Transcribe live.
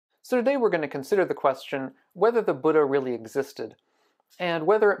So today we're going to consider the question whether the Buddha really existed, and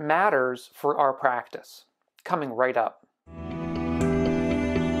whether it matters for our practice. Coming right up.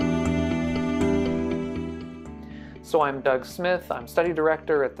 So I'm Doug Smith, I'm study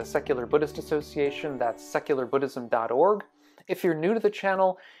director at the Secular Buddhist Association, that's secularbuddhism.org. If you're new to the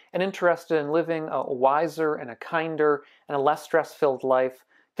channel and interested in living a wiser and a kinder and a less stress-filled life,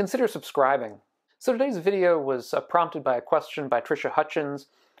 consider subscribing. So today's video was prompted by a question by Tricia Hutchins,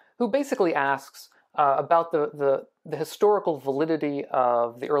 who basically asks about the historical validity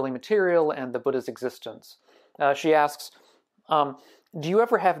of the early material and the Buddha's existence. She asks, do you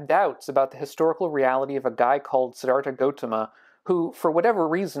ever have doubts about the historical reality of a guy called Siddhartha Gautama, who, for whatever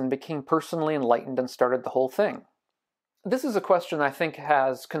reason, became personally enlightened and started the whole thing? This is a question I think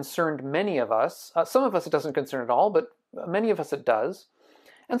has concerned many of us. Some of us it doesn't concern at all, but many of us it does.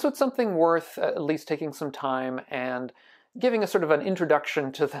 And so it's something worth at least taking some time and giving a sort of an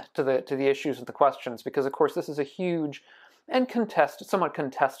introduction to the issues and the questions, because of course this is a huge and somewhat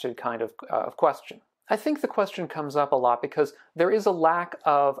contested kind of question. I think the question comes up a lot because there is a lack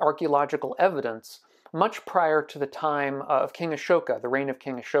of archaeological evidence much prior to the time of King Ashoka, the reign of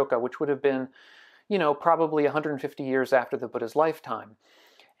King Ashoka, which would have been, probably 150 years after the Buddha's lifetime.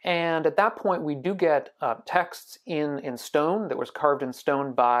 And at that point, we do get texts in stone that was carved in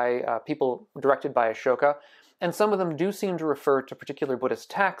stone by people directed by Ashoka. And some of them do seem to refer to particular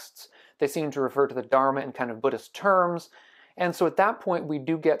Buddhist texts. They seem to refer to the Dharma in kind of Buddhist terms. And so at that point, we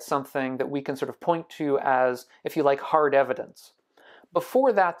do get something that we can sort of point to as, if you like, hard evidence.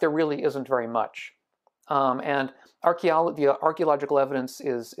 Before that, there really isn't very much. And the archaeological evidence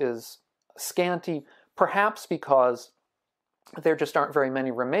is scanty, perhaps because there just aren't very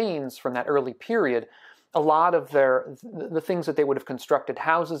many remains from that early period. A lot of the things that they would have constructed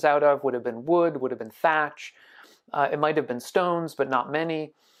houses out of would have been wood, would have been thatch. It might have been stones, but not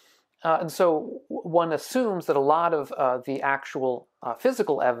many. And so one assumes that a lot of the actual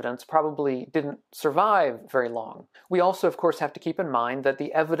physical evidence probably didn't survive very long. We also, of course, have to keep in mind that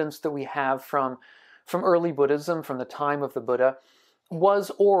the evidence that we have from early Buddhism, from the time of the Buddha,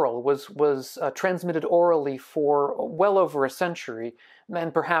 was oral, was transmitted orally for well over a century,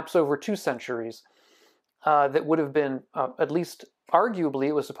 and perhaps over 2 centuries. That would have been, at least arguably,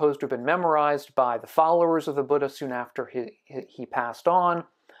 it was supposed to have been memorized by the followers of the Buddha soon after he passed on.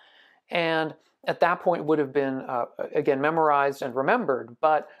 And at that point would have been, again, memorized and remembered.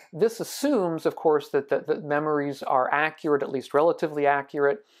 But this assumes, of course, that the memories are accurate, at least relatively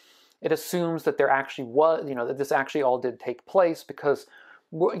accurate. It assumes that there actually was, that this actually all did take place, because,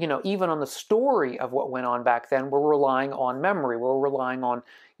 even on the story of what went on back then, we're relying on memory. We're relying on,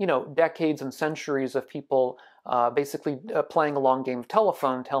 decades and centuries of people basically playing a long game of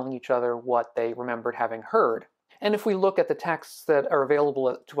telephone, telling each other what they remembered having heard. And if we look at the texts that are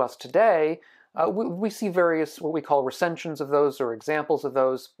available to us today, we see various what we call recensions of those, or examples of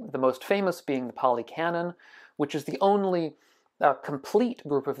those, the most famous being the Pali Canon, which is the only complete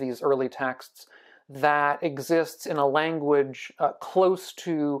group of these early texts that exists in a language close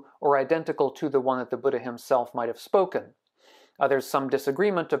to or identical to the one that the Buddha himself might have spoken. There's some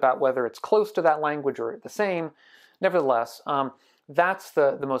disagreement about whether it's close to that language or the same. Nevertheless, that's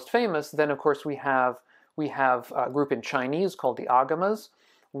the most famous. Then, of course, we have a group in Chinese called the Agamas,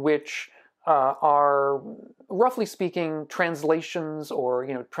 which are, roughly speaking, translations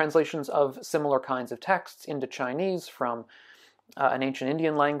translations of similar kinds of texts into Chinese from an ancient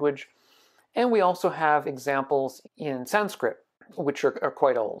Indian language. And we also have examples in Sanskrit, which are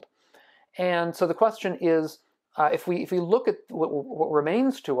quite old. And so the question is, if we look at what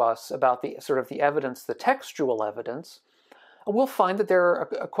remains to us about the sort of the evidence, the textual evidence, we'll find that there are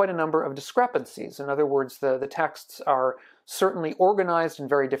quite a number of discrepancies. In other words, the texts are certainly organized in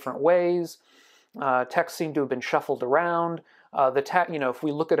very different ways. Texts seem to have been shuffled around. If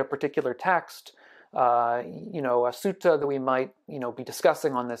we look at a particular text, a sutta that we might be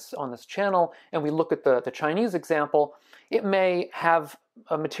discussing on this channel, and we look at the Chinese example, it may have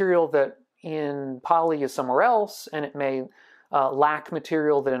a material that in Pali is somewhere else, and it may lack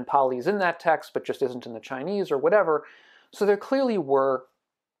material that in Pali is in that text, but just isn't in the Chinese or whatever. So there clearly were,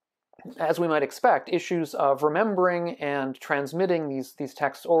 as we might expect, issues of remembering and transmitting these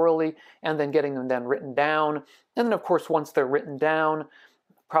texts orally, and then getting them then written down. And then, of course, once they're written down,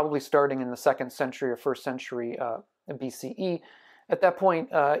 probably starting in the 2nd century or 1st century BCE, at that point,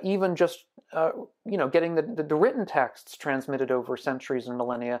 even just getting the written texts transmitted over centuries and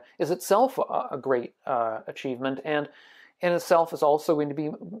millennia is itself a great achievement, and in itself is also going to be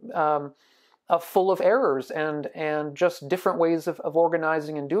full of errors and just different ways of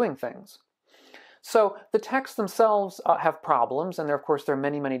organizing and doing things. So the texts themselves have problems, and of course there are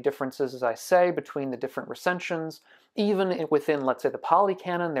many, many differences, as I say, between the different recensions. Even within, let's say, the Pali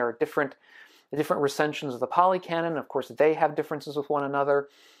Canon, there are different recensions of the Pali Canon. Of course, they have differences with one another,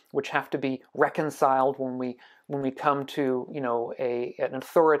 which have to be reconciled when we come to, an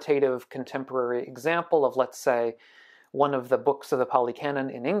authoritative contemporary example of, let's say, one of the books of the Pali Canon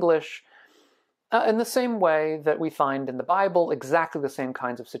in English. In the same way that we find in the Bible exactly the same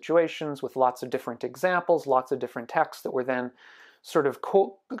kinds of situations with lots of different examples, lots of different texts that were then sort of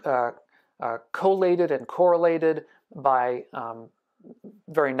collated and correlated by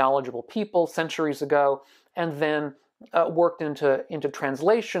very knowledgeable people centuries ago, and then worked into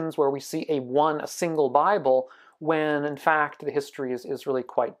translations where we see a single Bible, when in fact the history is really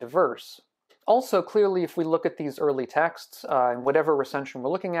quite diverse. Also, clearly, if we look at these early texts, in whatever recension we're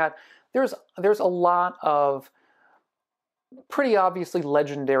looking at, there's a lot of pretty obviously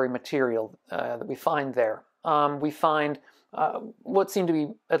legendary material that we find there. We find what seem to be,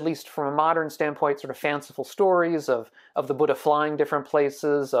 at least from a modern standpoint, sort of fanciful stories of the Buddha flying different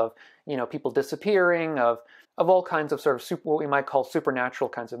places, of people disappearing, of all kinds of sort of what we might call supernatural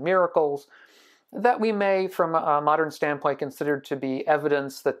kinds of miracles, that we may, from a modern standpoint, consider to be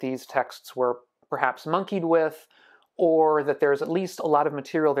evidence that these texts were perhaps monkeyed with, or that there's at least a lot of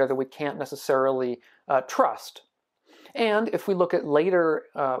material there that we can't necessarily trust. And if we look at later,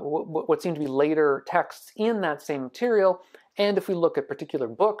 what seem to be later texts in that same material, and if we look at particular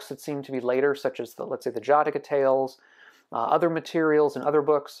books that seem to be later, such as, let's say, the Jataka tales, other materials and other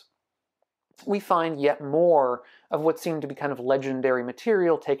books, we find yet more of what seem to be kind of legendary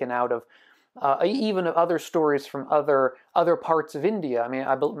material taken out of even of other stories from other parts of India. I mean,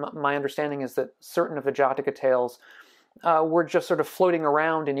 my understanding is that certain of the Jataka tales were just sort of floating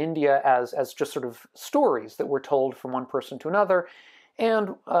around in India as just sort of stories that were told from one person to another.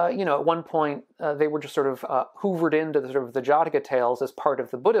 And, at one point, they were just sort of hoovered into the Jataka tales as part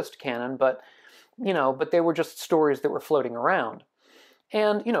of the Buddhist canon, but they were just stories that were floating around.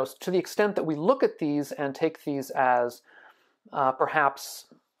 And, to the extent that we look at these and take these as perhaps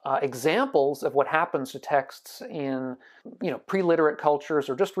examples of what happens to texts in, pre-literate cultures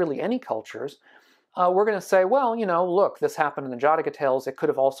or just really any cultures, we're going to say, well, look, this happened in the Jataka tales. It could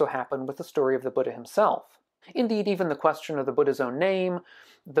have also happened with the story of the Buddha himself. Indeed, even the question of the Buddha's own name,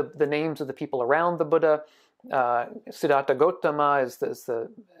 the names of the people around the Buddha, Siddhartha Gautama is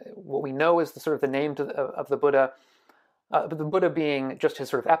what we know is the sort of the name of the Buddha. The Buddha being just his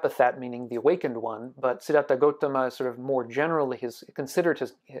sort of epithet, meaning the awakened one, but Siddhartha Gautama is sort of more generally considered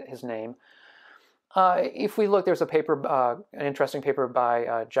his name. If we look, there's an interesting paper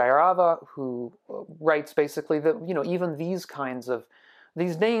by Jayarava, who writes basically that even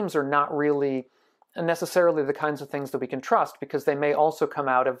these names are not really necessarily the kinds of things that we can trust, because they may also come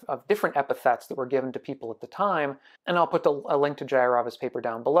out of different epithets that were given to people at the time. And I'll put a link to Jayarava's paper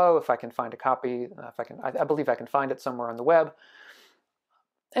down below if I can find a copy. I believe I can find it somewhere on the web.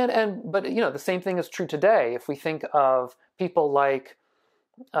 But the same thing is true today. If we think of people like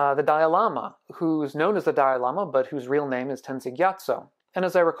the Dalai Lama, who's known as the Dalai Lama, but whose real name is Tenzin Gyatso. And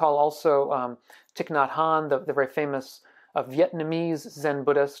as I recall, also Thich Nhat Hanh, the very famous Vietnamese Zen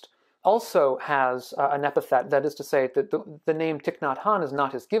Buddhist, also has an epithet. That is to say, that the name Thich Nhat Hanh is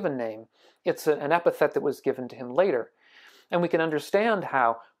not his given name. It's an epithet that was given to him later. And we can understand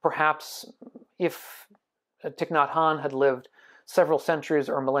how, perhaps, if Thich Nhat Hanh had lived several centuries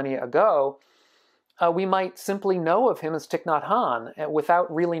or millennia ago, we might simply know of him as Thich Nhat Hanh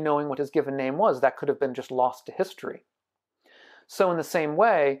without really knowing what his given name was. That could have been just lost to history. So in the same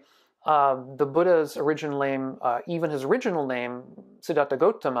way, the Buddha's original name, even his original name, Siddhartha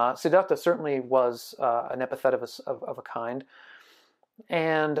Gautama, Siddhartha certainly was an epithet of a kind.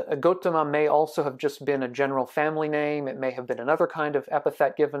 And Gautama may also have just been a general family name. It may have been another kind of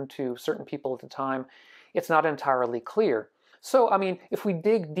epithet given to certain people at the time. It's not entirely clear. So, I mean, if we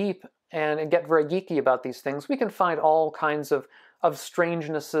dig deep and get very geeky about these things, we can find all kinds of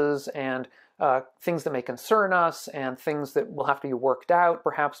strangenesses and things that may concern us, and things that will have to be worked out,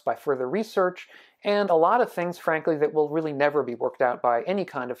 perhaps by further research, and a lot of things, frankly, that will really never be worked out by any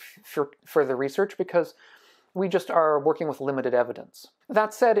kind of further research, because we just are working with limited evidence.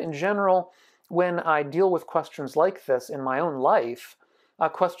 That said, in general, when I deal with questions like this in my own life,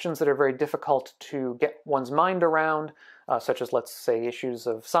 questions that are very difficult to get one's mind around, such as, let's say, issues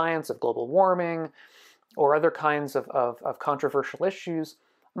of science, of global warming, or other kinds of controversial issues,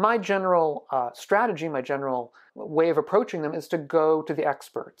 my general strategy, my general way of approaching them is to go to the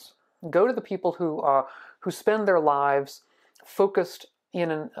experts. Go to the people who spend their lives focused in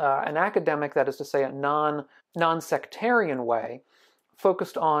an academic, that is to say, a non-sectarian way,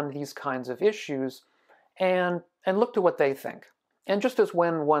 focused on these kinds of issues and looked at what they think. And just as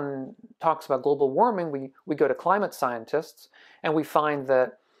when one talks about global warming, we go to climate scientists, and we find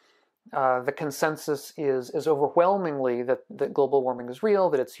that the consensus is overwhelmingly that global warming is real,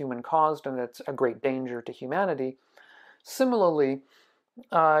 that it's human-caused, and it's a great danger to humanity. Similarly,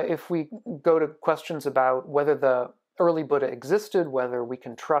 if we go to questions about whether the early Buddha existed, whether we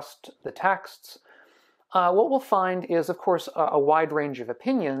can trust the texts, what we'll find is, of course, a wide range of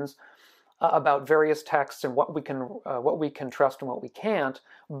opinions about various texts and what we can trust and what we can't.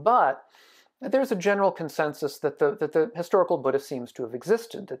 But there's a general consensus that the historical Buddha seems to have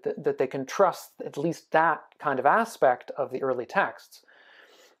existed, that they can trust at least that kind of aspect of the early texts.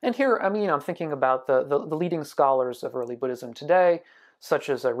 And here, I'm thinking about the leading scholars of early Buddhism today, such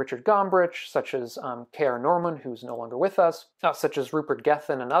as Richard Gombrich, such as K.R. Norman, who's no longer with us, such as Rupert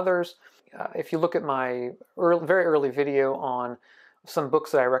Gethin and others. If you look at my very early video on some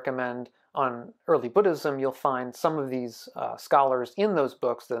books that I recommend on early Buddhism, you'll find some of these scholars in those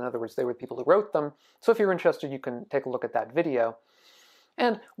books. In other words, they were the people who wrote them. So if you're interested, you can take a look at that video.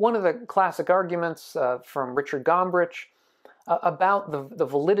 And one of the classic arguments from Richard Gombrich about the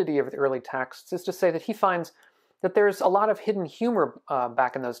validity of the early texts is to say that he finds that there's a lot of hidden humor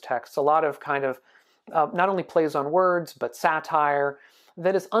back in those texts, a lot of kind of not only plays on words, but satire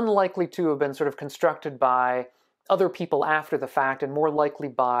that is unlikely to have been sort of constructed by other people after the fact, and more likely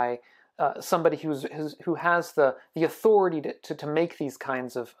by somebody who has the authority to make these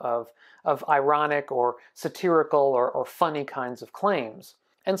kinds of ironic or satirical or funny kinds of claims.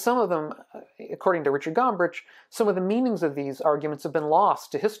 And some of them, according to Richard Gombrich, some of the meanings of these arguments have been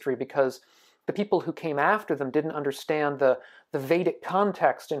lost to history because the people who came after them didn't understand the Vedic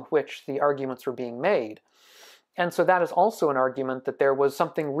context in which the arguments were being made. And so that is also an argument that there was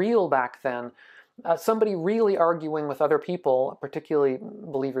something real back then, somebody really arguing with other people, particularly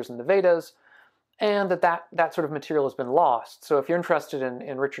believers in the Vedas, and that sort of material has been lost. So if you're interested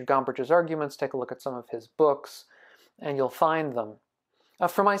in Richard Gombrich's arguments, take a look at some of his books, and you'll find them.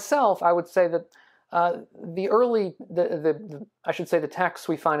 For myself, I would say that the texts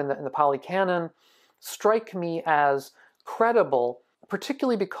we find in the Pali Canon strike me as credible,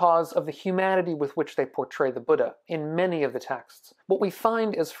 particularly because of the humanity with which they portray the Buddha in many of the texts. What we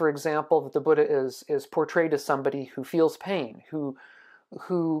find is, for example, that the Buddha is portrayed as somebody who feels pain,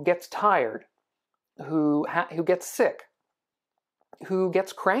 who gets tired, who gets sick, who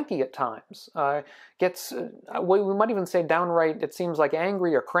gets cranky at times, we might even say downright, it seems like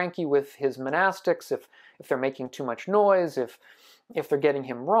angry or cranky with his monastics if they're making too much noise, if they're getting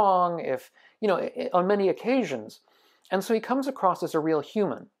him wrong, on many occasions. And so he comes across as a real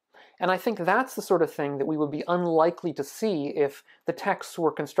human. And I think that's the sort of thing that we would be unlikely to see if the texts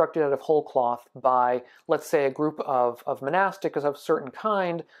were constructed out of whole cloth by, let's say, a group of monastics of a certain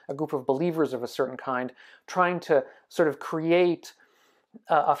kind, a group of believers of a certain kind, trying to sort of create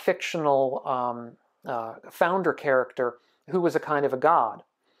a fictional founder character who was a kind of a god.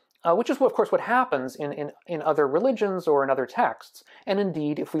 Which is, of course, what happens in other religions or in other texts. And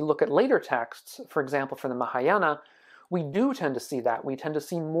indeed, if we look at later texts, for example, from the Mahayana, we do tend to see that. We tend to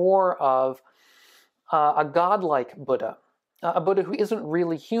see more of a godlike Buddha, a Buddha who isn't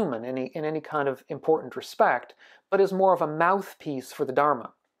really human in any kind of important respect, but is more of a mouthpiece for the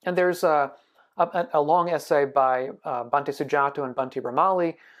Dharma. And there's a long essay by Bhante Sujato and Bhante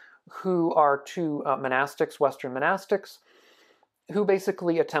Brahmali, who are two monastics, Western monastics, who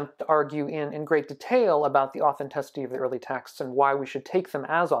basically attempt to argue in great detail about the authenticity of the early texts and why we should take them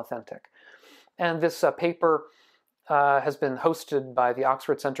as authentic. And this paper has been hosted by the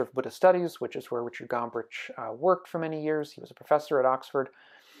Oxford Center for Buddhist Studies, which is where Richard Gombrich worked for many years. He was a professor at Oxford.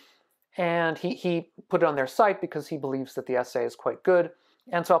 And he put it on their site because he believes that the essay is quite good.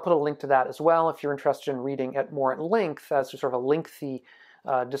 And so I'll put a link to that as well if you're interested in reading it more at length, as sort of a lengthy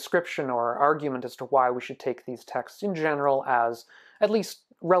description or argument as to why we should take these texts in general as at least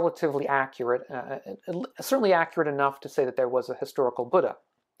relatively accurate, certainly accurate enough to say that there was a historical Buddha.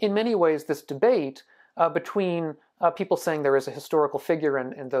 In many ways, this debate between people saying there is a historical figure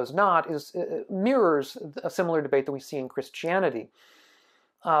and those not mirrors a similar debate that we see in Christianity,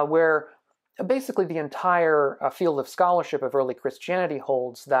 where basically the entire field of scholarship of early Christianity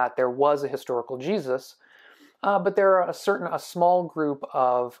holds that there was a historical Jesus, but there are a small group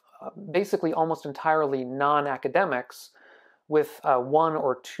of basically almost entirely non-academics, with one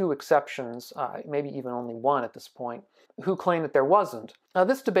or two exceptions, maybe even only one at this point, who claim that there wasn't.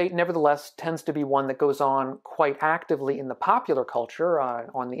 This debate, nevertheless, tends to be one that goes on quite actively in the popular culture,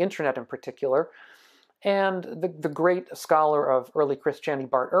 on the internet in particular, and the great scholar of early Christianity,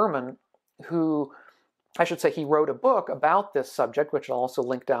 Bart Ehrman, who I should say he wrote a book about this subject, which I'll also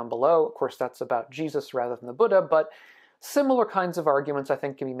link down below. Of course, that's about Jesus rather than the Buddha, but similar kinds of arguments I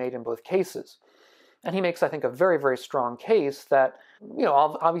think can be made in both cases. And he makes, I think, a very, very strong case that,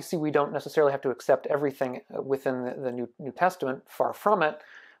 obviously we don't necessarily have to accept everything within the New Testament, far from it,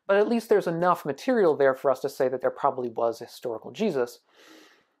 but at least there's enough material there for us to say that there probably was a historical Jesus.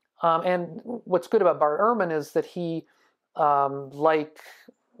 And what's good about Bart Ehrman is that he, like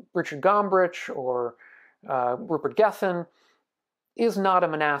Richard Gombrich or Rupert Gethin, is not a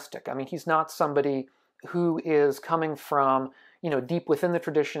monastic. I mean, he's not somebody who is coming from, deep within the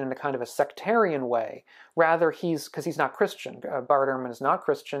tradition in a kind of a sectarian way. Rather, because he's not Christian. Bart Ehrman is not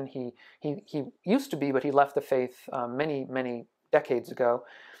Christian. He used to be, but he left the faith many, many decades ago.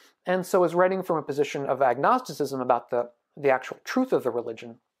 And so is writing from a position of agnosticism about the actual truth of the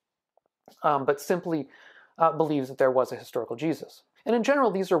religion, but simply believes that there was a historical Jesus. And in general,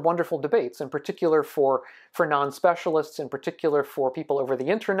 these are wonderful debates, in particular for non-specialists, in particular for people over the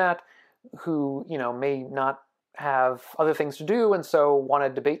internet who, may not have other things to do and so want to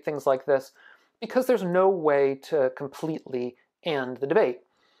debate things like this, because there's no way to completely end the debate.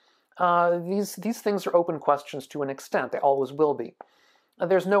 These things are open questions to an extent. They always will be.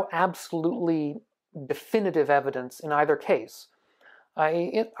 There's no absolutely definitive evidence in either case.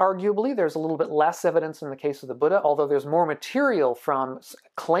 Arguably, there's a little bit less evidence in the case of the Buddha, although there's more material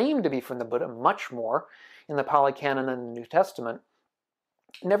claimed to be from the Buddha, much more, in the Pali Canon and the New Testament.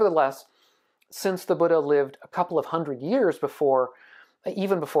 Nevertheless, since the Buddha lived a couple of hundred years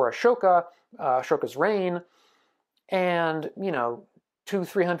even before Ashoka's reign, and,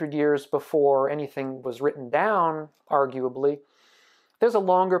 200-300 years before anything was written down, arguably, there's a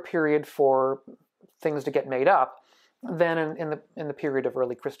longer period for things to get made up than in the period of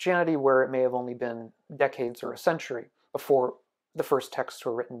early Christianity, where it may have only been decades or a century before the first texts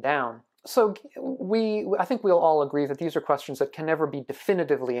were written down. So I think we'll all agree that these are questions that can never be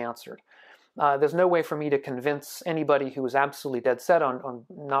definitively answered. There's no way for me to convince anybody who is absolutely dead set on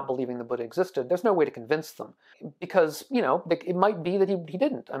not believing the Buddha existed. There's no way to convince them, because it might be that he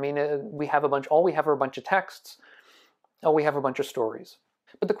didn't. I mean, all we have are a bunch of texts. All we have are a bunch of stories.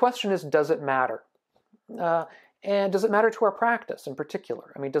 But the question is, does it matter? And does it matter to our practice in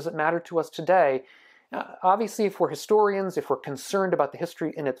particular? I mean, does it matter to us today? Obviously, if we're historians, if we're concerned about the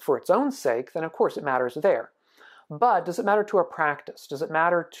history in it for its own sake, then of course it matters there. But does it matter to our practice? Does it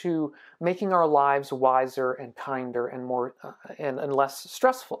matter to making our lives wiser and kinder and more and less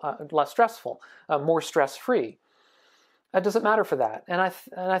stressful, more stress-free? Does it matter for that? And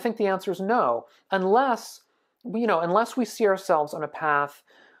I think the answer is no, unless we see ourselves on a path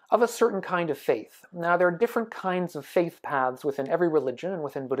of a certain kind of faith. Now, there are different kinds of faith paths within every religion, and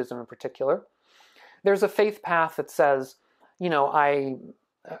within Buddhism in particular. There's a faith path that says,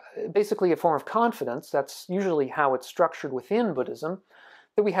 basically a form of confidence. That's usually how it's structured within Buddhism,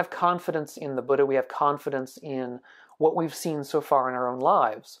 that we have confidence in the Buddha, we have confidence in what we've seen so far in our own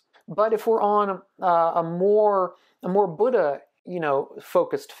lives. But if we're on a more Buddha,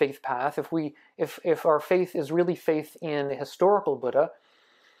 focused faith path, if our faith is really faith in a historical Buddha,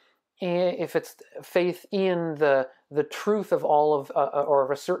 if it's faith in the truth of all of or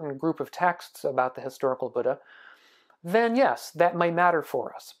of a certain group of texts about the historical Buddha, then yes, that may matter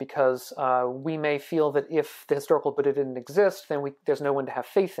for us, because we may feel that if the historical Buddha didn't exist, then there's no one to have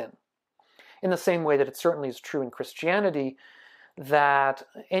faith in. In the same way that it certainly is true in Christianity that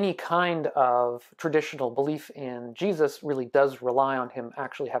any kind of traditional belief in Jesus really does rely on him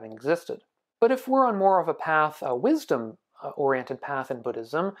actually having existed. But if we're on more of a path, a wisdom-oriented path in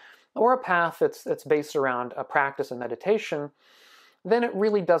Buddhism, or a path that's based around a practice and meditation, then it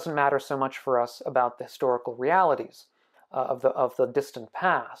really doesn't matter so much for us about the historical realities of the distant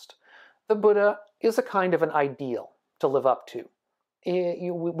past. The Buddha is a kind of an ideal to live up to.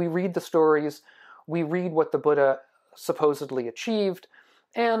 We read the stories, we read what the Buddha supposedly achieved,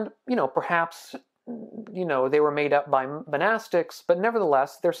 and perhaps they were made up by monastics, but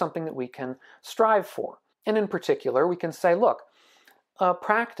nevertheless they're something that we can strive for. And in particular, we can say, look,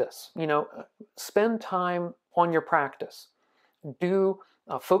 practice, spend time on your practice. Do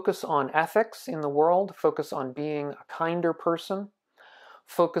focus on ethics in the world, focus on being a kinder person,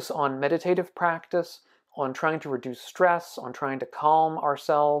 focus on meditative practice, on trying to reduce stress, on trying to calm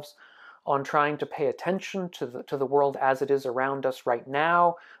ourselves, on trying to pay attention to the world as it is around us right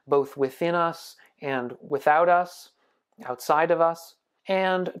now, both within us and without us, outside of us,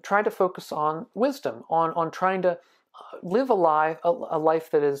 and try to focus on wisdom, on trying to live a life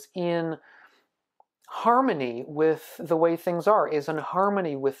that is in harmony with the way things are, is in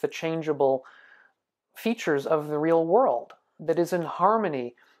harmony with the changeable features of the real world, that is in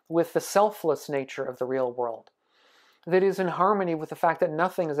harmony with the selfless nature of the real world, that is in harmony with the fact that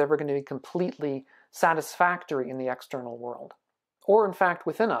nothing is ever going to be completely satisfactory in the external world, or in fact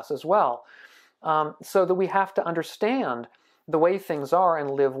within us as well, so that we have to understand the way things are and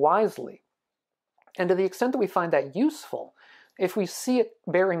live wisely. And to the extent that we find that useful, if we see it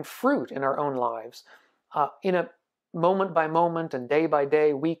bearing fruit in our own lives, in a moment by moment and day by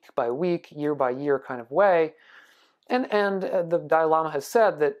day, week by week, year by year kind of way, and the Dalai Lama has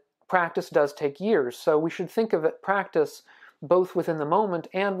said that practice does take years, so we should think of it practice both within the moment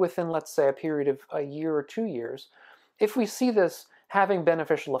and within, let's say, a period of a year or 2 years. If we see this having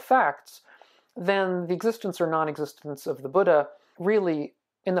beneficial effects, then the existence or non-existence of the Buddha really,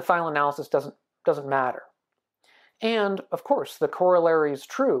 in the final analysis, doesn't matter. And, of course, the corollary is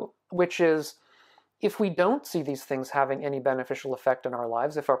true, which is, if we don't see these things having any beneficial effect in our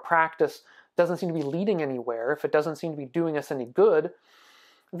lives, if our practice doesn't seem to be leading anywhere, if it doesn't seem to be doing us any good,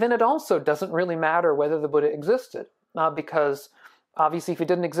 then it also doesn't really matter whether the Buddha existed. Because, obviously, if he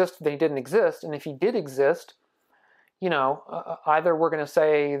didn't exist, then he didn't exist. And if he did exist, either we're going to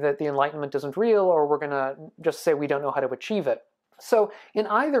say that the Enlightenment isn't real, or we're going to just say we don't know how to achieve it. So, in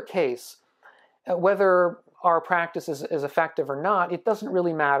either case, whether our practice is effective or not, it doesn't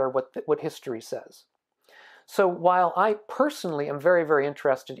really matter what history says. So while I personally am very, very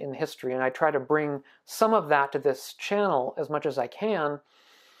interested in history, and I try to bring some of that to this channel as much as I can,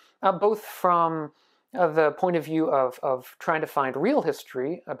 both from the point of view of trying to find real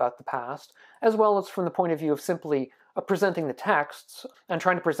history about the past, as well as from the point of view of simply presenting the texts and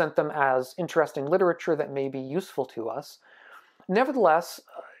trying to present them as interesting literature that may be useful to us. Nevertheless,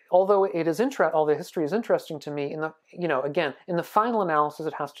 although all the history is interesting to me, in the final analysis,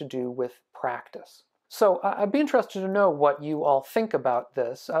 it has to do with practice. So I'd be interested to know what you all think about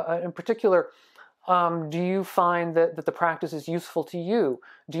this. In particular, do you find that the practice is useful to you?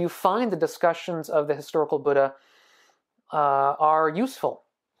 Do you find the discussions of the historical Buddha are useful?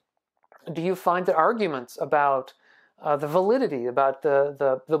 Do you find the arguments about the validity, about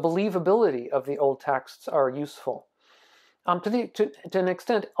the believability of the old texts are useful? To an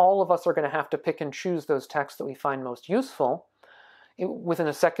extent, all of us are going to have to pick and choose those texts that we find most useful. Within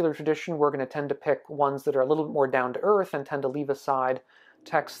a secular tradition, we're going to tend to pick ones that are a little bit more down to earth and tend to leave aside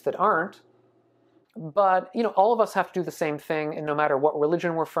texts that aren't. But, all of us have to do the same thing, and no matter what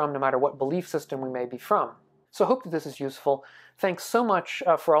religion we're from, no matter what belief system we may be from. So I hope that this is useful. Thanks so much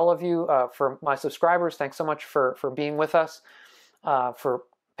for all of you, for my subscribers. Thanks so much for being with us, for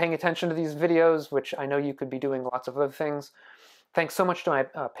paying attention to these videos, which I know you could be doing lots of other things. Thanks so much to my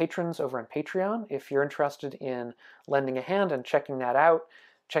patrons over on Patreon. If you're interested in lending a hand and checking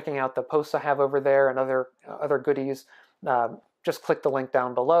out the posts I have over there and other goodies, just click the link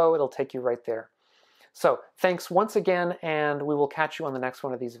down below. It'll take you right there. So thanks once again, and we will catch you on the next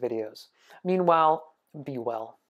one of these videos. Meanwhile, be well.